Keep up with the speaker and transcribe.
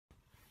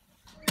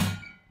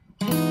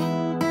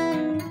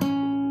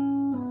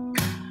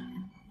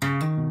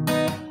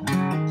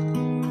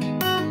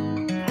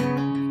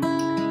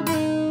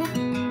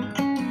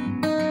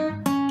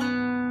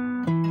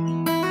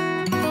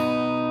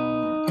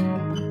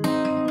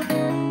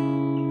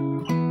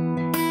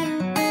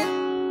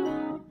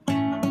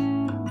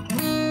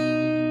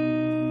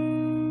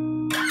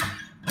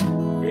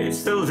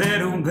It's a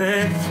little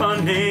bit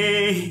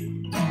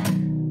funny,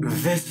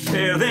 this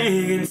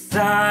feeling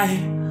inside.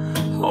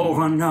 Oh,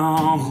 I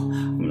know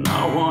I'm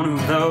not one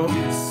of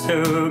those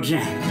who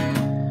get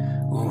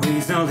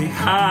easily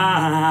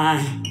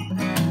high.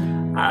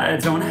 I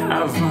don't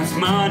have much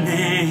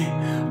money,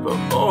 but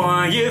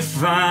boy,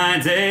 if I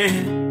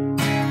did,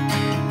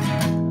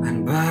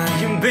 I'd buy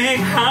a big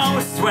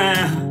house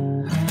where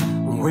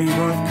we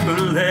both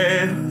could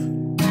live.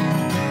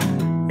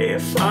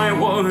 If I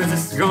was a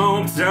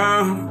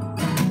sculptor,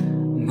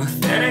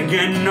 but then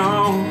again,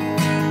 no.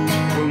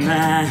 A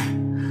man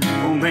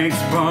who makes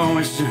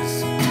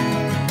potions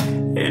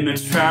in a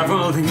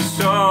traveling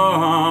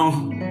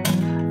show.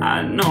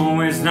 I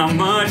know it's not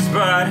much,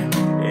 but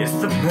it's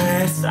the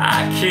best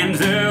I can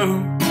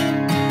do.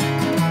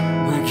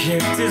 My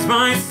gift is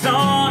my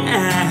song,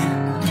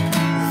 and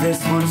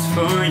this one's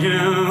for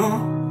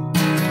you.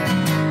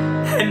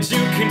 And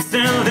you can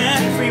tell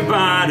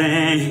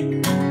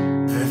everybody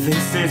that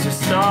this is your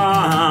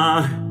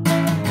song.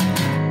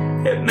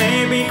 It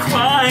may be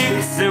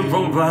quite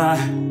simple, but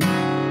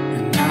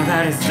now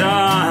that it's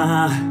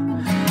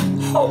done,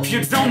 hope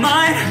you don't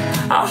mind,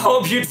 I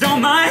hope you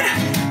don't mind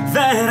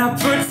that I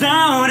put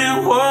down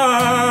in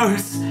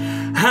words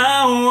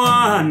how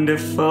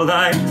wonderful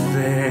life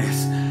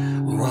is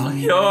while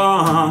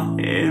you're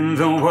in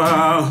the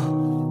world.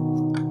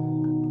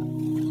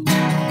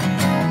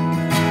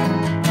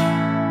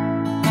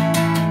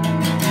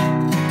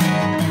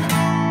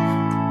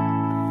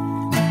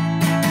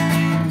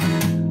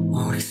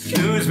 Oh,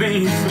 excuse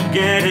me for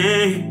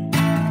getting,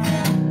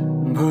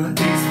 but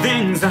these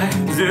things I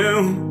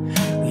do,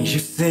 you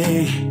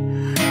see,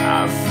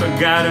 I've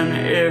forgotten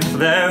if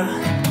they're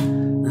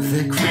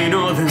green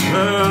or they're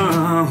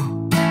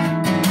blue.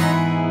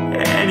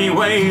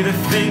 Anyway, the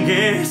thing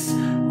is,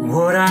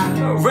 what I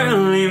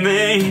really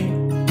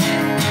mean,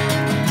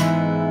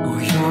 oh,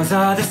 yours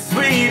are the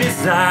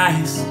sweetest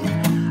eyes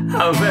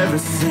I've ever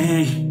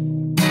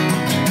seen.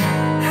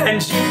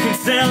 And you can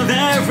tell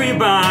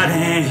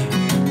everybody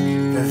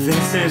that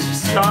this is your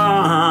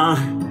song.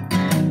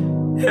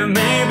 It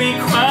may be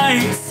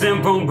quite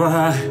simple,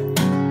 but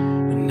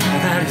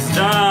that is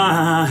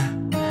done.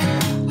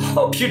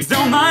 Hope you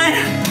don't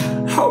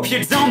mind, hope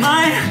you don't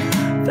mind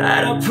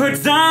that I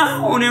put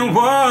down in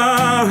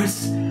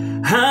words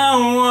how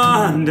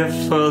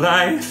wonderful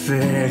life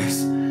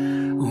is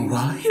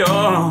while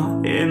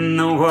you're in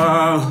the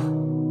world.